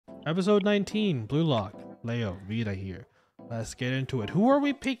Episode 19, Blue Lock. Leo, Vita here. Let's get into it. Who are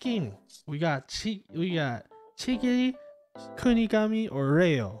we picking? We got Chigiri, Kunigami, or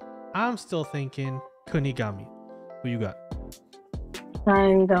Reo. I'm still thinking Kunigami. Who you got?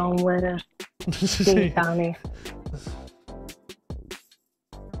 I'm going with Kunigami.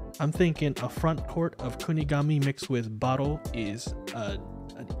 I'm thinking a front court of Kunigami mixed with Baro is an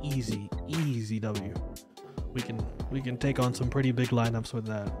easy W. We can take on some pretty big lineups with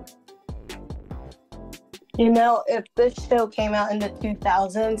that. You know, if this show came out in the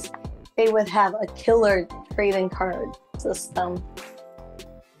 2000s, they would have a killer trading card system.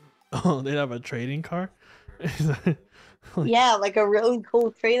 Oh, they'd have a trading card? Yeah, like a really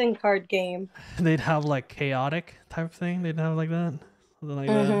cool trading card game. They'd have like chaotic type thing. They'd have like that. Something like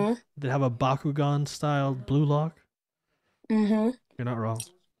that. They'd have a Bakugan style blue lock. You're not wrong.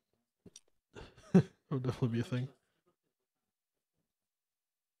 That would definitely be a thing.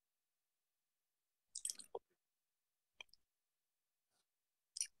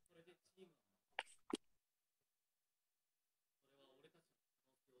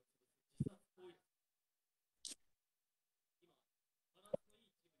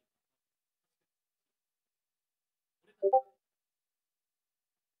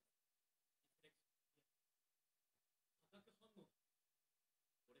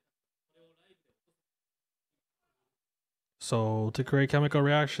 So to create chemical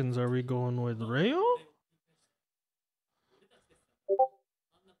reactions, are we going with Reo?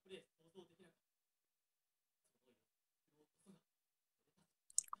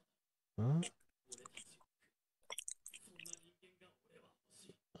 Huh?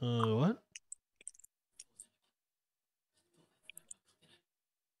 What?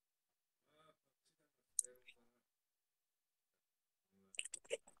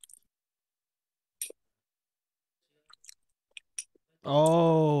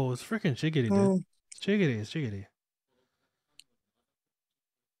 Oh, it's freaking Chigiri, dude. It's Chigiri.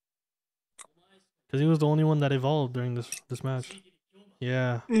 Because he was the only one that evolved during this match.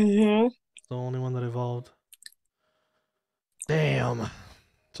 Yeah. The only one that evolved. Damn.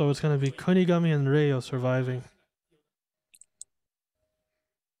 So it's gonna be Kunigami and Reo surviving.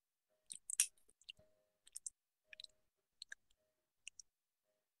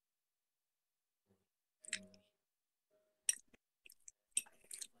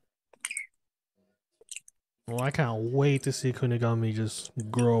 Well, I can't wait to see Kunigami just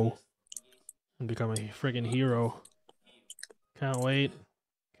grow and become a friggin' hero. Can't wait.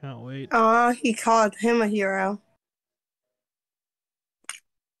 Can't wait. Oh, he called him a hero.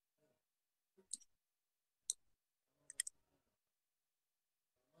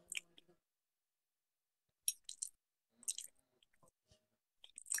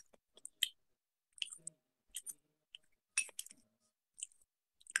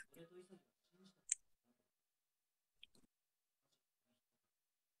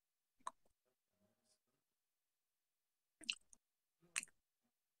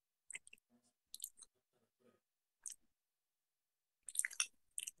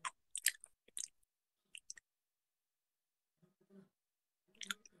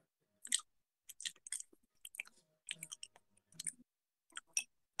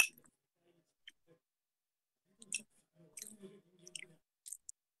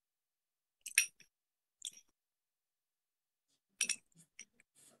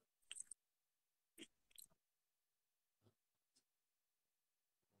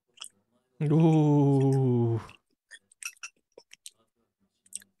 Ooh.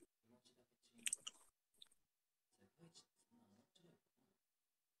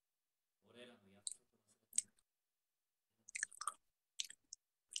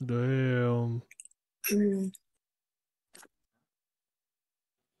 Damn.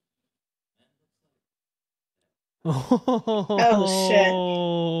 Oh,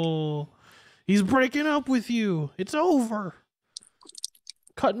 shit. He's breaking up with you. It's over.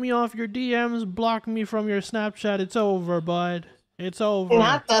 Cut me off your DMs, block me from your Snapchat. It's over, bud. It's over.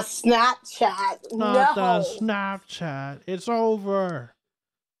 Not the Snapchat. Not no. the Snapchat. It's over.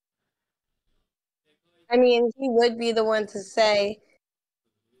 I mean, he would be the one to say,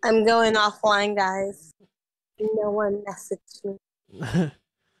 I'm going offline, guys. No one messaged me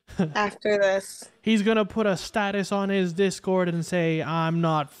after this. He's gonna put a status on his Discord and say, I'm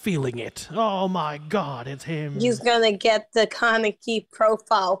not feeling it. Oh my god, it's him. He's gonna get the Kaneki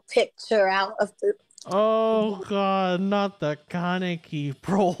profile picture out of the... Oh god, not the Kaneki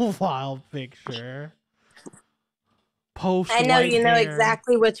profile picture. Post I know white you know hair.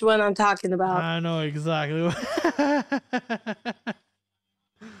 exactly which one I'm talking about. I know exactly.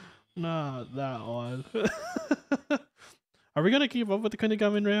 Not that one. Are we gonna keep up with the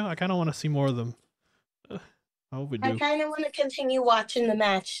Kunigami Rail? I kind of want to see more of them. I hope we I do. kind of want to continue watching the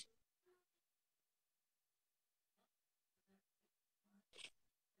match.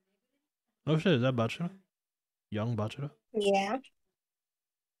 Oh shit, is that Bachira? Young Bachira? Yeah.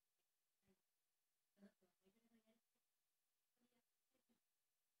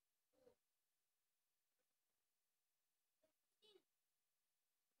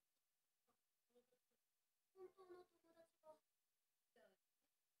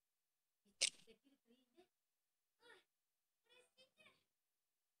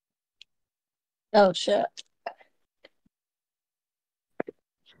 Oh shit.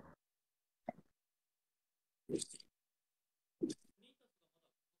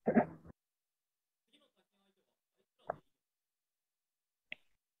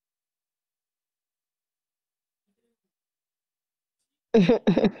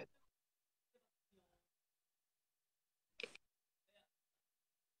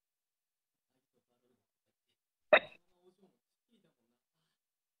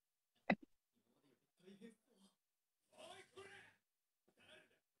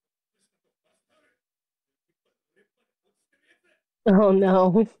 Oh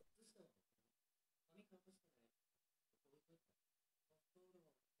no.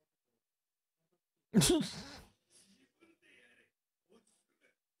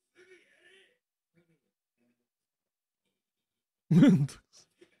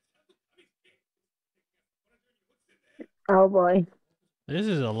 Oh boy. This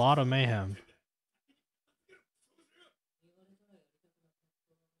is a lot of mayhem.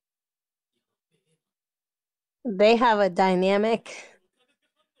 They have a dynamic.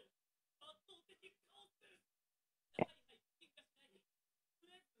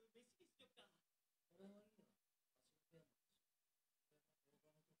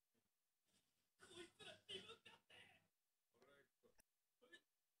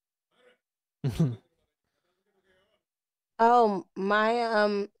 Oh,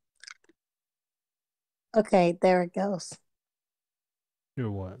 my okay, there it goes.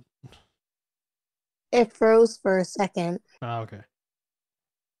 You're what? It froze for a second. Ah, okay.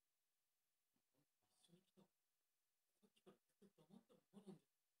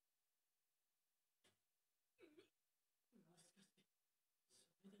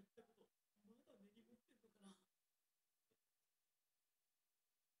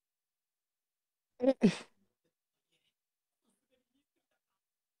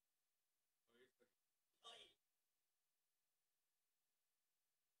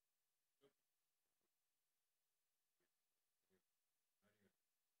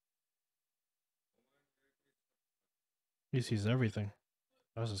 He sees everything.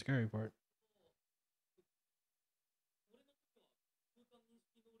 That's the scary part.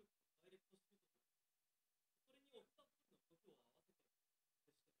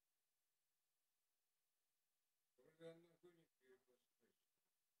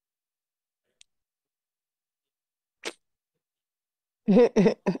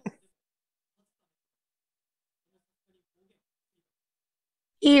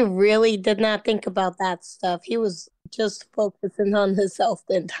 He really did not think about that stuff. He was just focusing on himself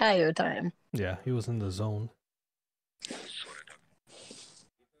the entire time. Yeah, he was in the zone.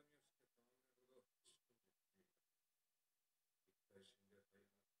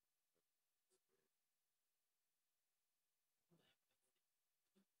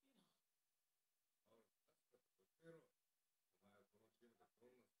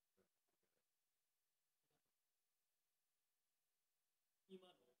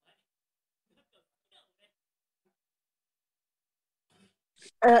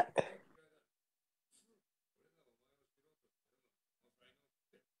 Uh,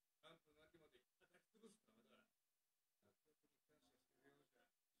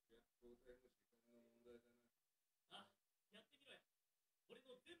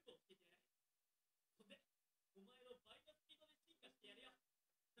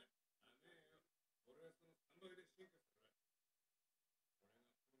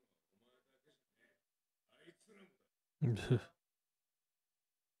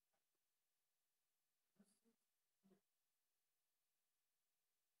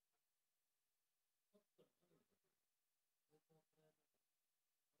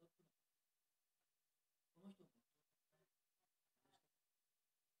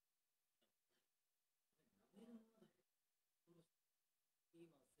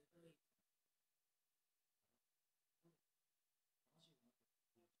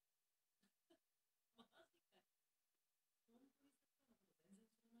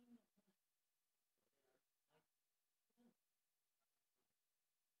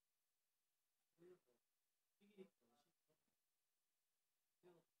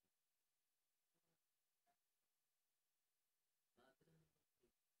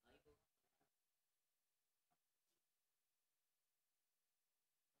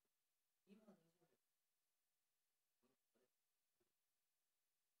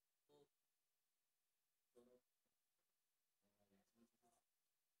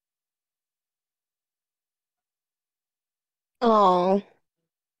 Oh.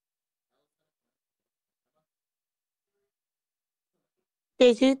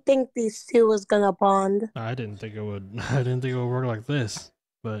 Did you think these two was gonna bond? I didn't think it would. I didn't think it would work like this,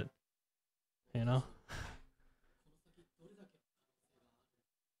 but you know.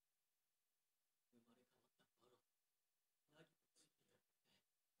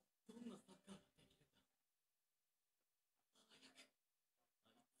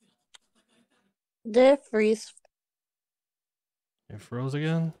 Did it freeze? It froze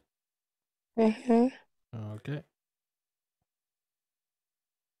again. Mm-hmm. Okay.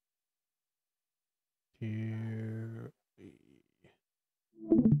 Here.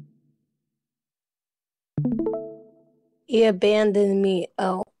 He abandoned me.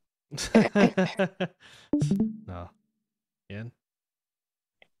 Oh. No. Again.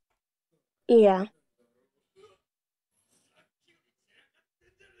 Yeah.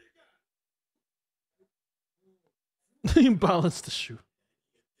 You balanced the shoe.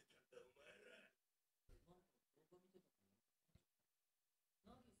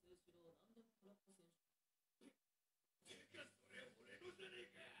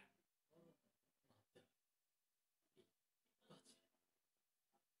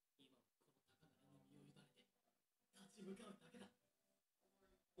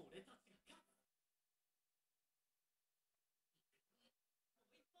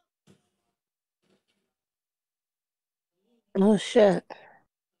 Oh shit.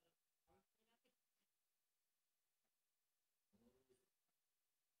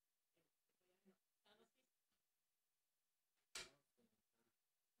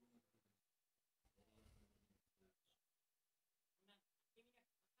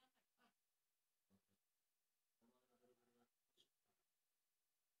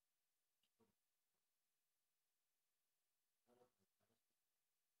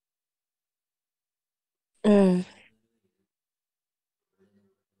 Mm.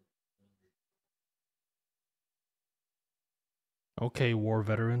 Okay, war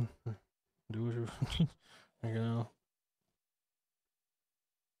veteran. Do what you, you know.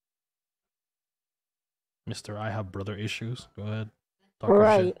 Mr. I have brother issues. Go ahead. Talk your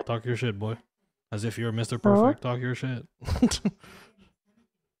Right. shit. Talk your shit, boy. As if you're Mr. Huh? Perfect. Talk your shit.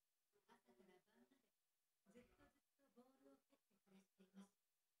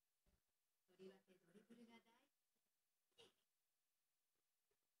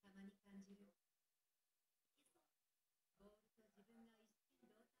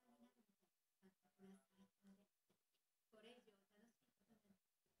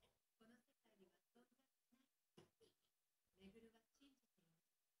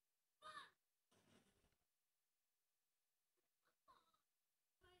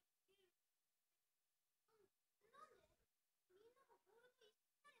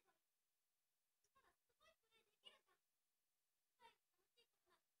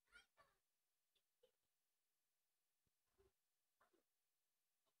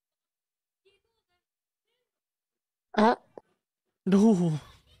 Uh, No.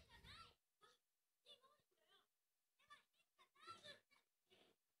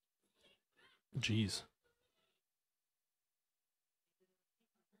 Jeez.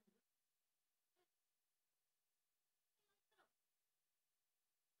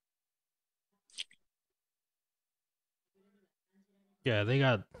 Yeah, they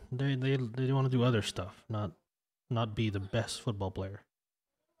want to do other stuff, not be the best football player.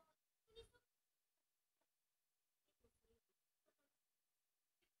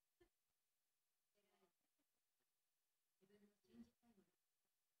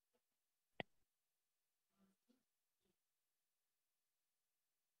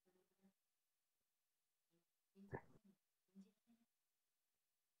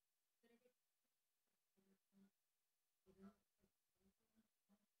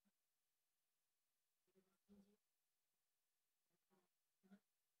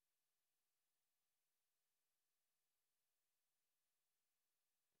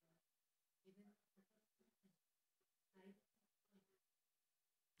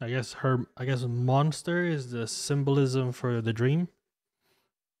 I guess monster is the symbolism for the dream.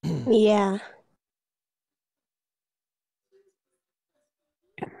 yeah.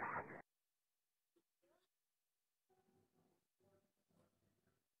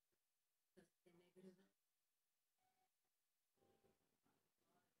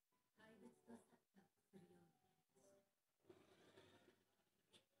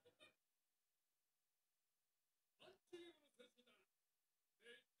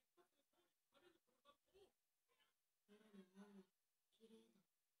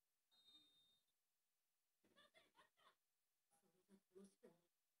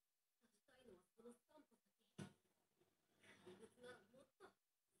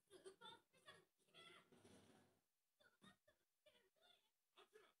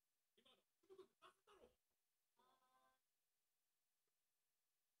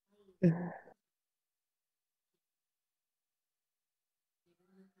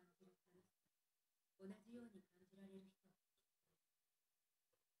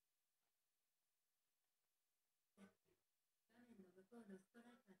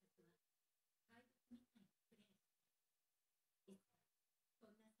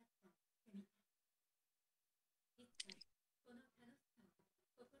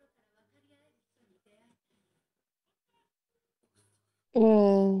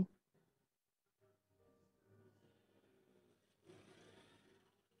 Mm.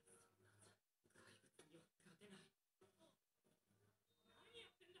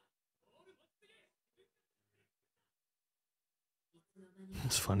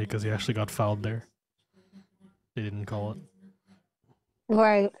 It's funny because he actually got fouled there. They didn't call it.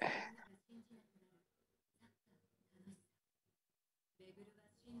 Right.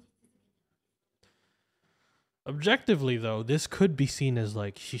 Objectively, though, this could be seen as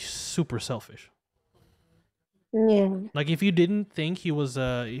like she's super selfish. Yeah. Like if you didn't think he was,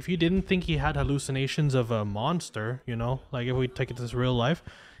 if you didn't think he had hallucinations of a monster, you know, like if we take it to this real life,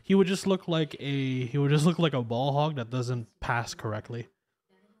 he would just look like a ball hog that doesn't pass correctly.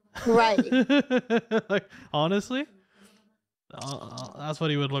 Right. Like honestly, that's what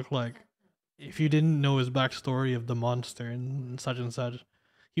he would look like if you didn't know his backstory of the monster and such and such.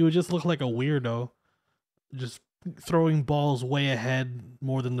 He would just look like a weirdo, just throwing balls way ahead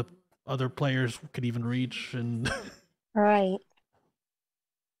more than the other players could even reach, and Right.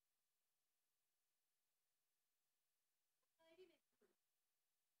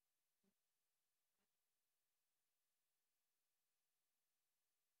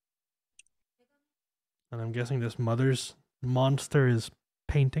 and I'm guessing this mother's monster is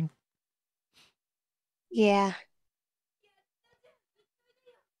painting. Yeah.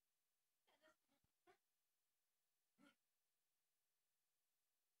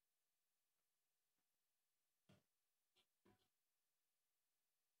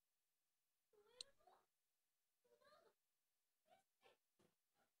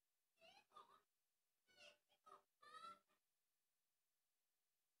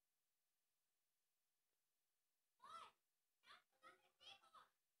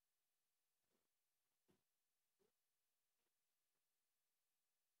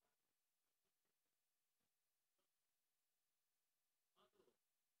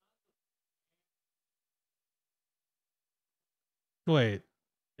 Wait,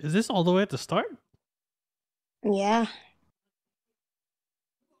 is this all the way at the start? Yeah.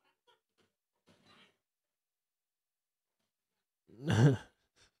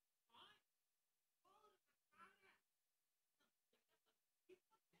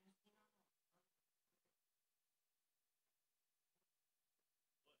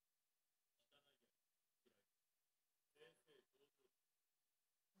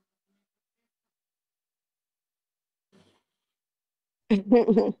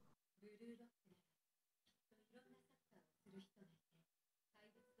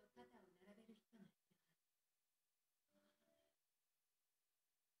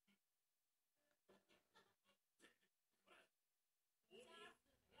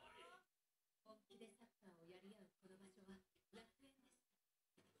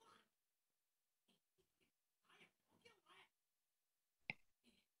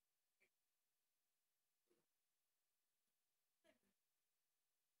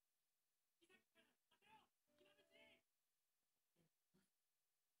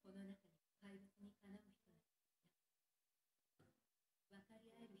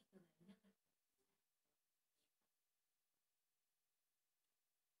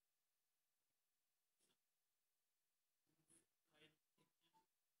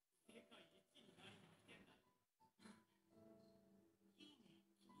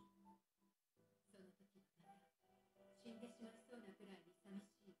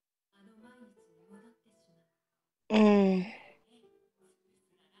 Mm.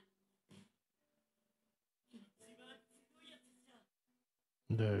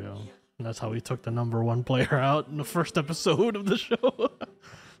 There you go. And that's how he took the number one player out in the first episode of the show.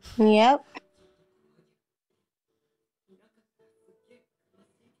 Yep.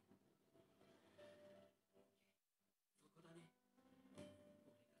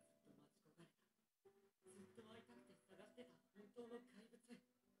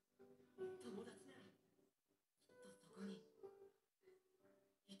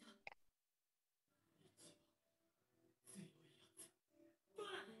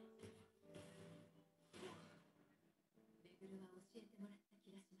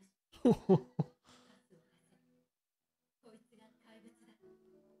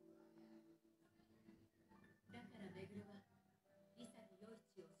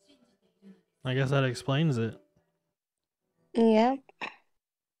 I guess that explains it. Yeah.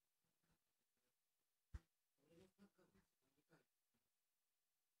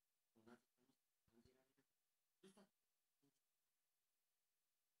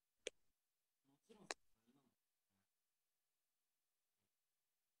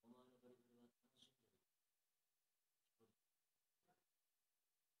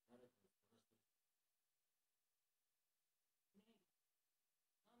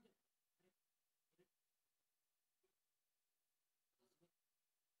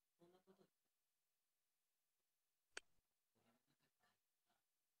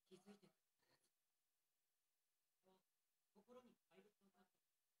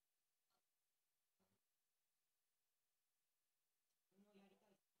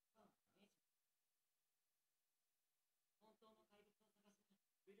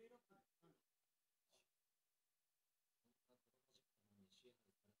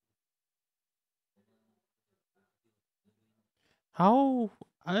 How?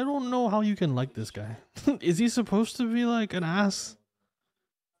 I don't know how you can like this guy. Is he supposed to be like an ass?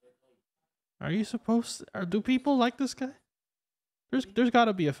 Are you supposed to, or do people like this guy? There's got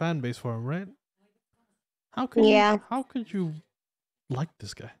to be a fan base for him, right? Yeah. How could you like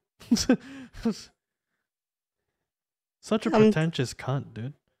this guy? Such a pretentious cunt,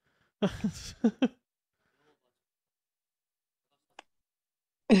 dude.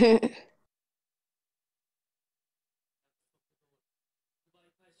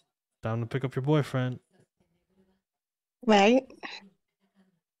 Time to pick up your boyfriend. Right.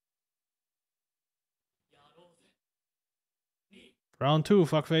 Round 2,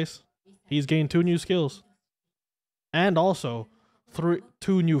 fuckface. He's gained 2 new skills. And also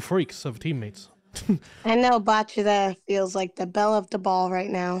 2 new freaks of teammates. I know Bachira feels like the belle of the ball right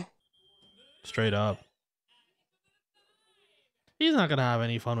now. Straight up. He's not gonna have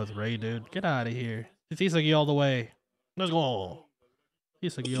any fun with Ray, dude. Get out of here. It's Isagi all the way. Let's go.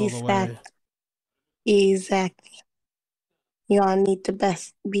 Isagi all the way. Exactly. You all need to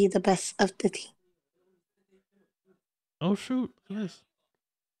be the best of the team. Oh shoot. Look at this.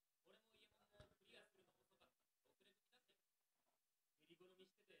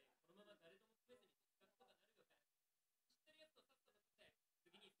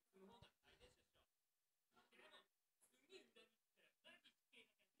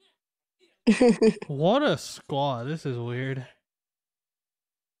 What a squad. This is weird.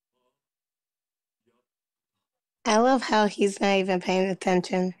 I love how he's not even paying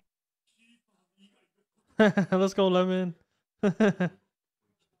attention. Let's go, Lemon.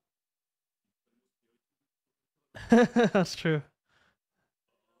 That's true.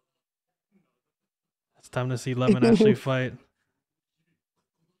 It's time to see Lemon actually fight.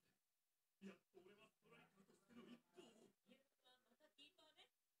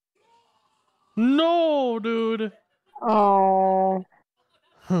 No, dude. Oh.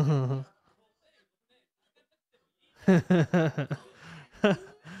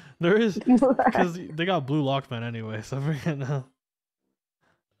 There is, because they got blue Lockman anyway, so I forget now.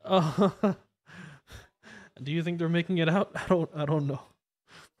 Oh. Do you think they're making it out? I don't know.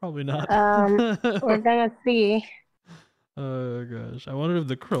 Probably not. We're gonna see. Oh gosh, I wonder if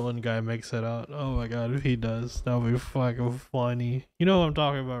the Krillin guy makes it out. Oh my god, if he does, that would be fucking funny. You know what I'm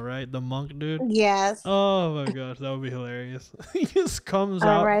talking about, right? The monk dude. Yes. Oh my gosh, that would be hilarious. He just comes All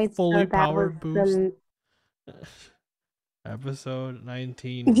out right, fully so that powered was boost. Episode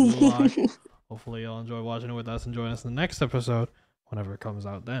 19, Blue Lock. Hopefully y'all enjoy watching it with us and join us in the next episode whenever it comes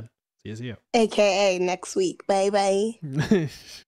out then. See you. AKA next week. Bye bye.